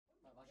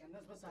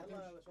الناس بس هتمشي.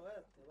 يا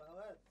شوهاد يا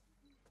هواد.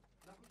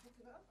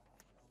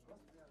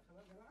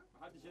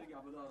 محدش يرجع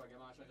بداره يا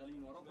جماعه،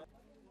 شغالين وراك.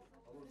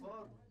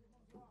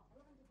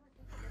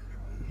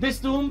 This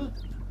tomb,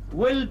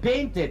 well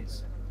painted,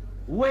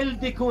 well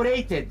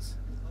decorated,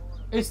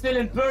 is still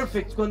in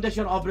perfect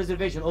condition of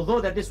preservation.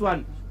 Although that this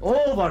one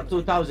over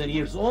 2,000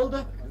 years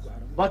old,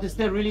 but it's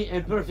still really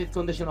in perfect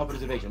condition of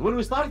preservation. When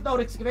we started our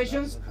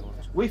excavations,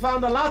 we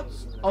found a lot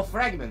of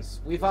fragments.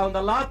 We found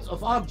a lot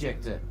of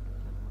objects.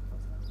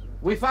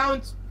 We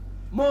found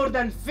more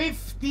than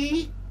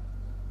 50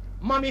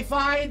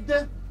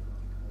 mummified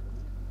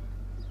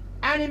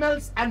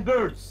animals and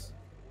birds.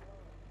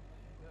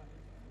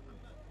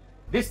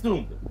 This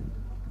tomb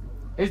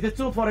is the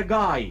tomb for a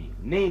guy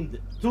named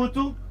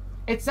Tutu.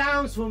 It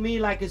sounds for me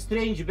like a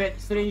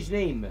strange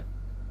name.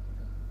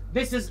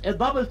 This is a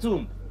double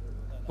tomb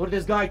for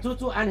this guy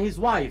Tutu and his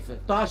wife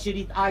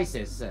Tashirit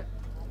Isis.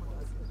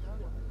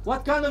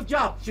 What kind of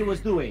job she was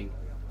doing?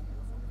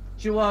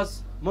 She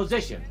was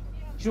musician.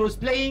 She was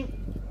playing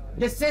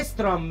the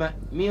sistrum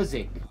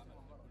music.